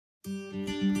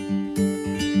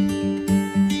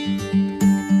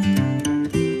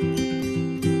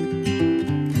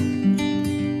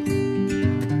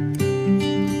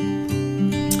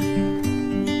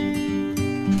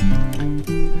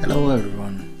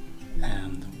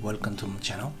to my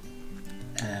channel.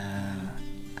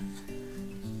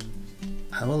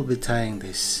 I will be tying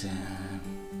this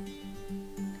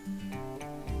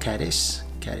Caddis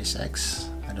X.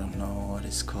 I don't know what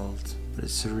it's called, but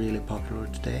it's really popular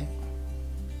today.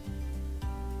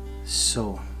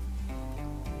 So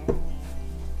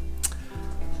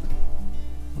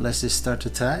let's just start to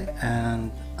tie,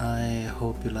 and I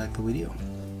hope you like the video.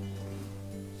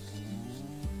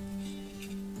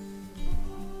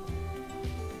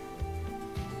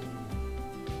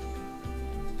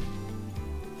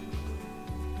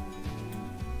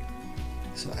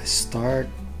 So I start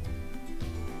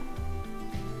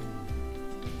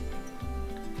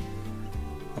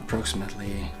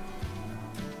approximately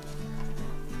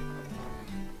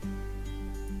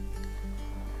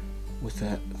with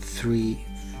a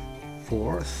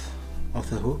 3/4 of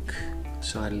the hook,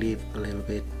 so I leave a little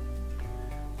bit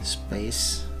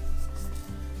space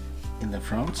in the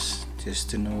front just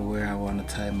to know where I want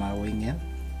to tie my wing in.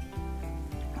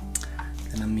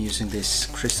 And I'm using this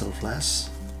crystal flask.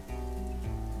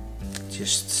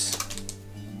 Just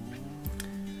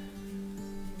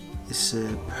it's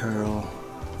a pearl.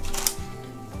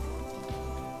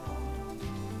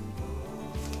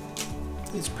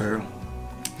 It's pearl.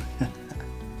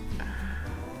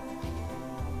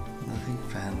 Nothing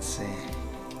fancy.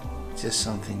 Just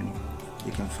something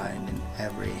you can find in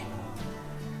every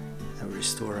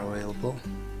store available.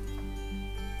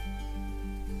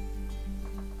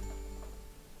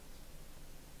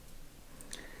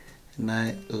 And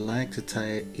I like to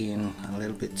tie it in a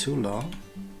little bit too long.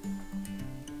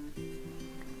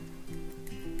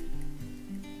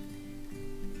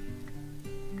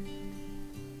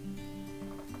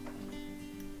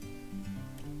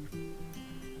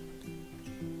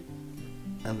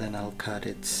 And then I'll cut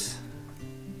it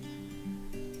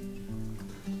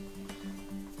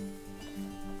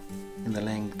in the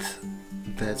length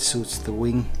that suits the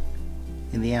wing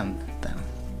in the end then.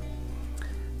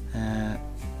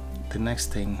 The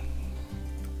next thing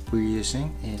we're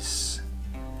using is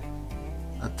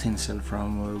a tinsel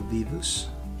from Vivus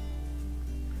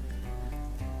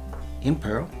in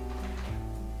pearl,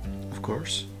 of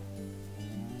course.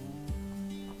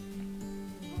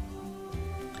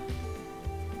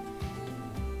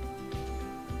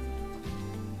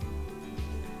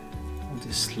 I'll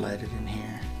just slide it in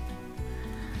here.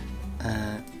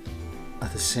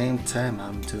 At the same time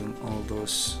I'm doing all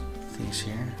those things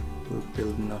here. We're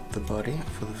building up the body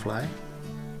for the fly.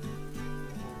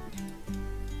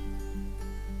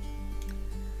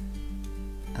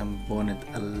 I want it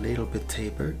a little bit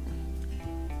tapered.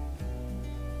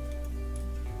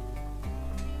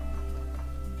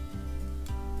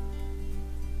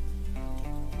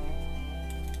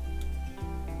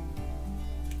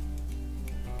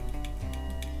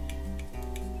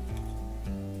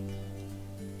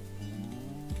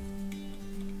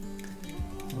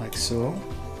 Like so.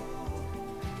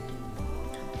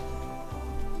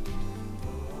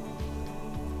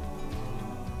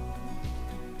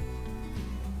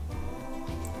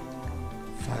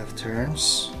 Five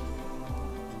turns.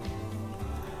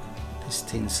 This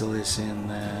tinsel is in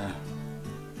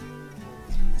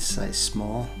size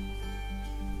small.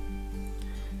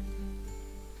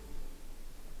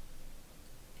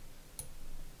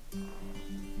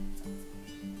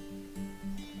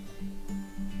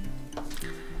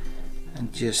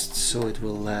 And just so it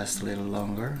will last a little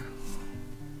longer,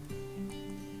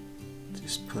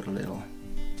 just put a little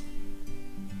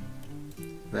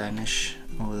varnish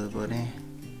over the body.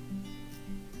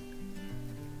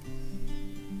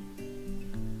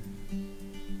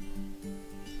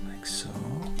 Like so.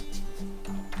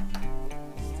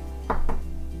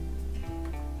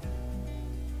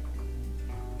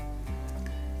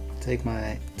 Take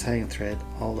my tying thread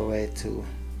all the way to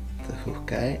the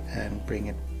hook eye and bring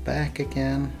it back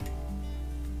again.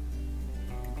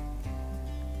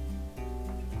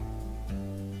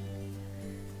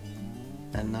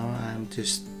 And now I'm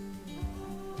just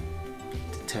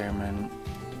determine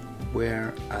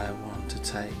where I want to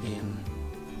tie in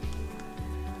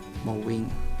my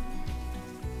wing.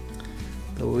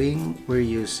 The wing we're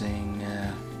using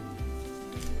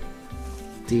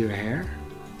deer hair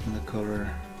in the color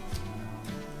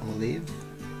olive,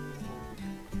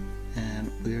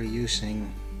 and we are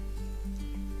using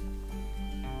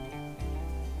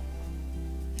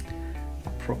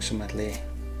approximately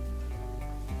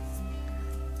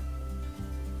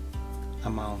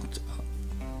amount of,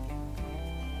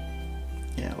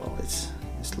 yeah, well, it's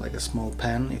like a small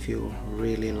pan if you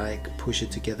really like push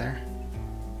it together.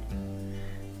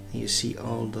 You see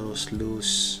all those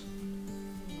loose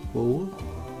wool,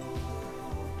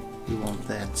 you want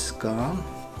that gone.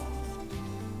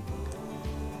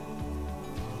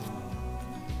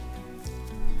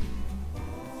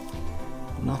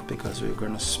 not because we're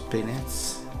gonna spin it,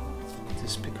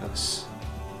 just because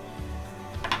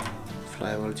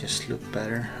fly will just look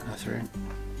better after it,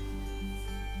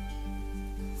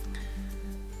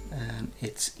 and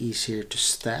it's easier to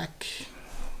stack.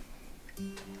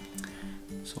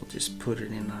 So I'll just put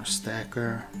it in our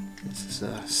stacker. This is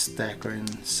a stacker in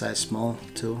size small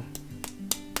too.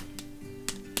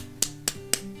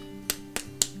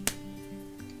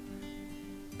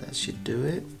 That should do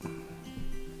it.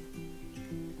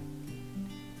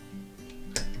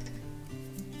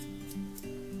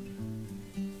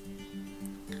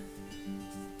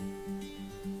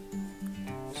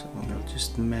 So we'll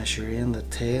just measure in the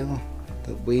tail,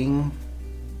 the wing,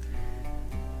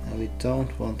 and we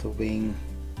don't want the wing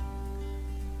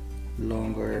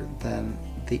longer than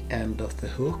the end of the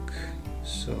hook,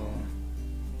 so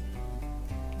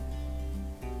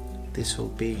this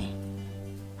will be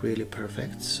really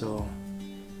perfect. So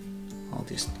I'll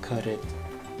just cut it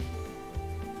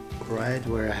right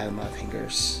where I have my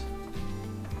fingers.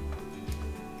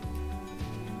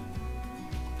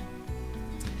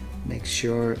 Make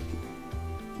sure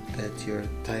that your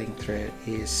tying thread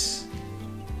is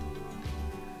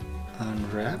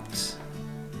unwrapped,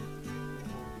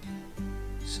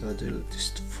 so it will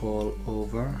just fall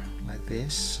over like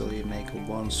this, so you make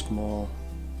one small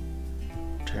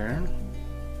turn.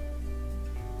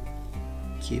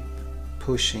 Keep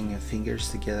pushing your fingers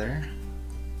together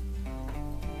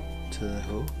to the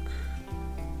hook,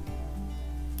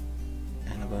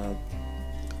 and about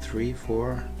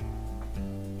 3-4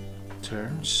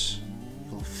 turns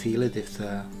you'll feel it if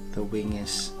the wing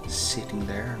is sitting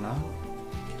there or not.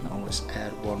 You can always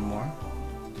add one more.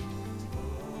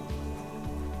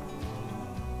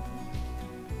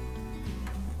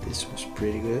 This was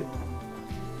pretty good.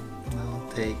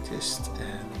 I'll take just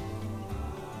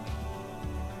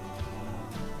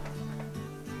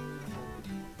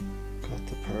got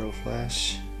the pearl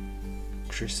flash,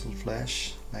 crystal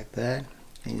flash like that,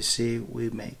 and you see we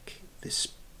make this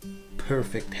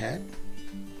perfect hat.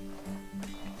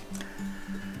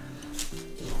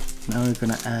 Now we're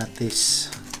gonna add this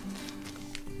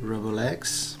rubber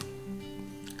legs.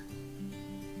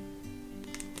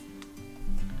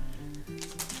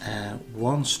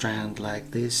 One strand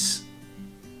like this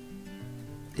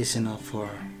is enough for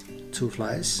 2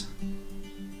 flies.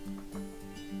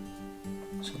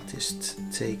 So just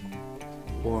take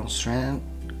one strand,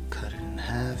 cut it in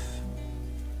half,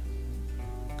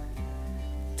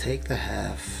 take the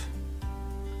half,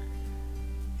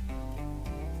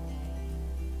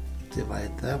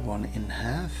 divide that one in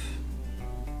half,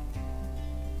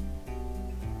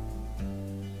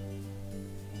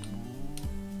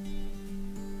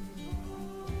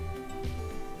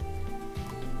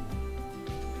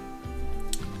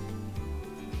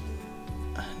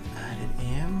 and add it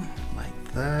in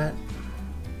like that.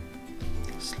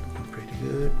 It's looking pretty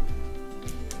good.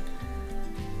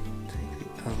 Take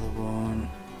the other one,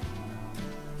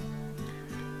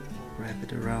 wrap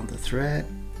it around the thread.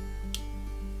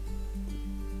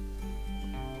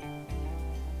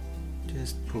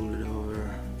 Just pull it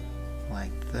over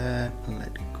like that and let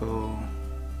it go.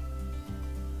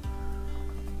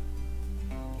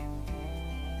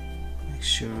 Make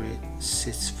sure it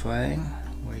sits fine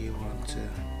where you want to,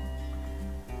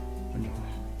 when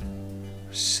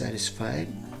you're satisfied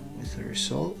with the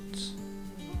result.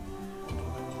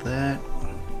 That,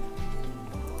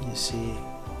 you see,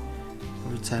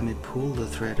 every time you pull the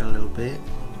thread a little bit,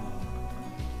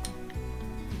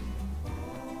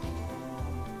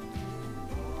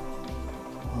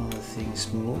 all the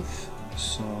things move,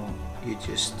 so you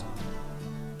just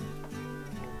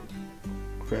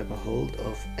grab a hold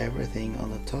of everything on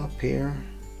the top here,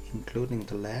 including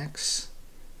the legs,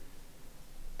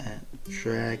 and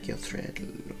drag your thread a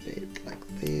little bit like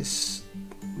this.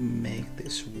 Make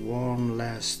this one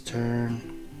last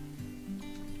turn,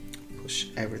 push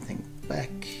everything back,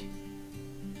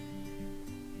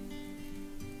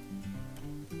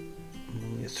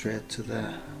 move your thread to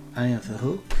the eye of the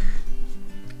hook,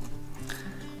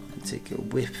 and take your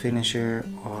whip finisher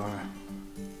or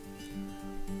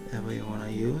whatever you want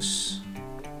to use.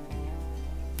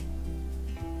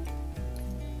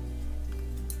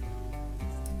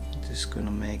 Just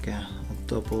gonna make a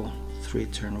double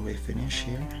 3-turn whip finish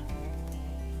here.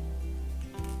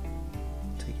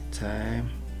 Take your time.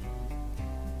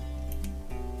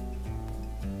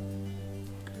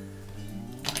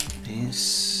 Like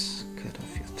this, cut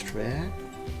off your thread.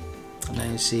 And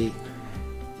now you see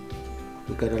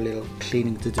we got a little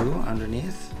cleaning to do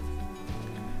underneath.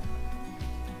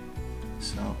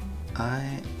 So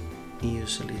I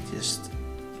usually just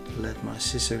let my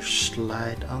scissors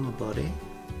slide on the body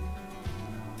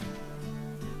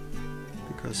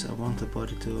because I want the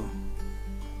body to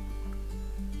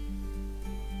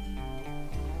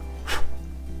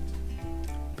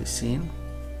be seen.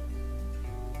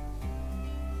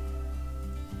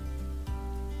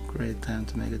 Great time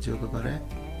to make a joke about it,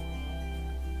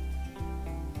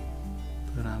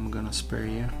 but I'm gonna spare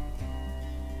you.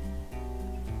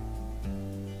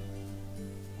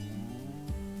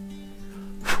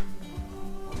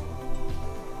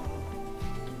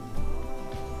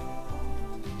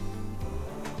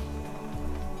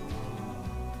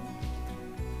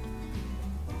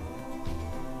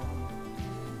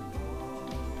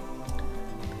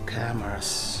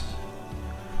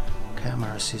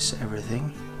 Cameras is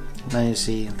everything. Now you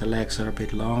see the legs are a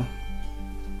bit long,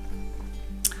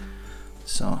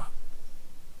 so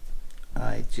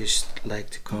I just like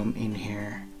to come in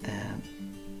here and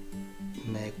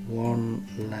make one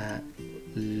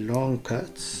long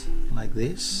cut like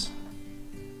this,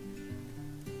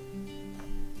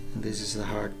 and this is the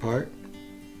hard part,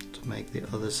 to make the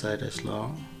other side as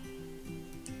long.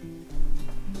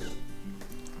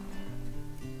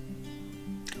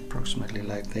 Approximately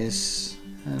like this,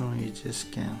 and you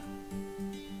just can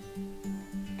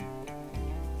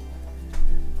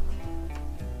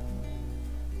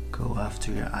go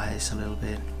after your eyes a little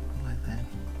bit like that.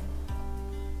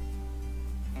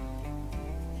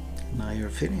 Now you're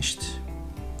finished.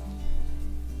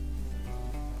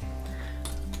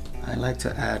 I like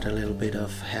to add a little bit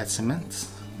of head cement,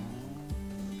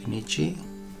 Benici,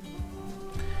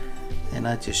 and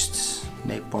I just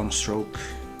make one stroke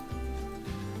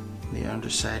the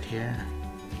underside here.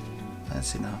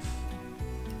 That's enough.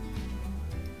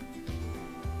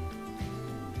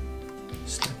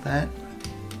 Just like that,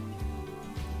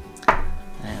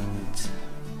 and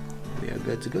we are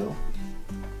good to go.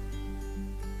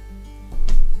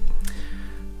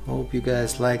 Hope you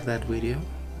guys like that video,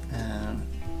 and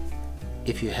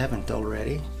if you haven't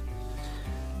already,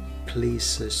 please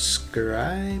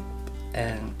subscribe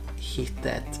and hit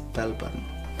that bell button.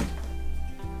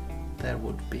 That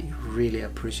would be really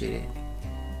appreciated.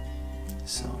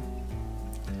 So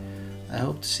I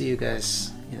hope to see you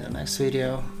guys in the next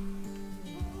video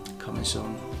coming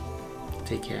soon.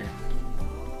 Take care.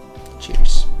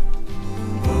 Cheers.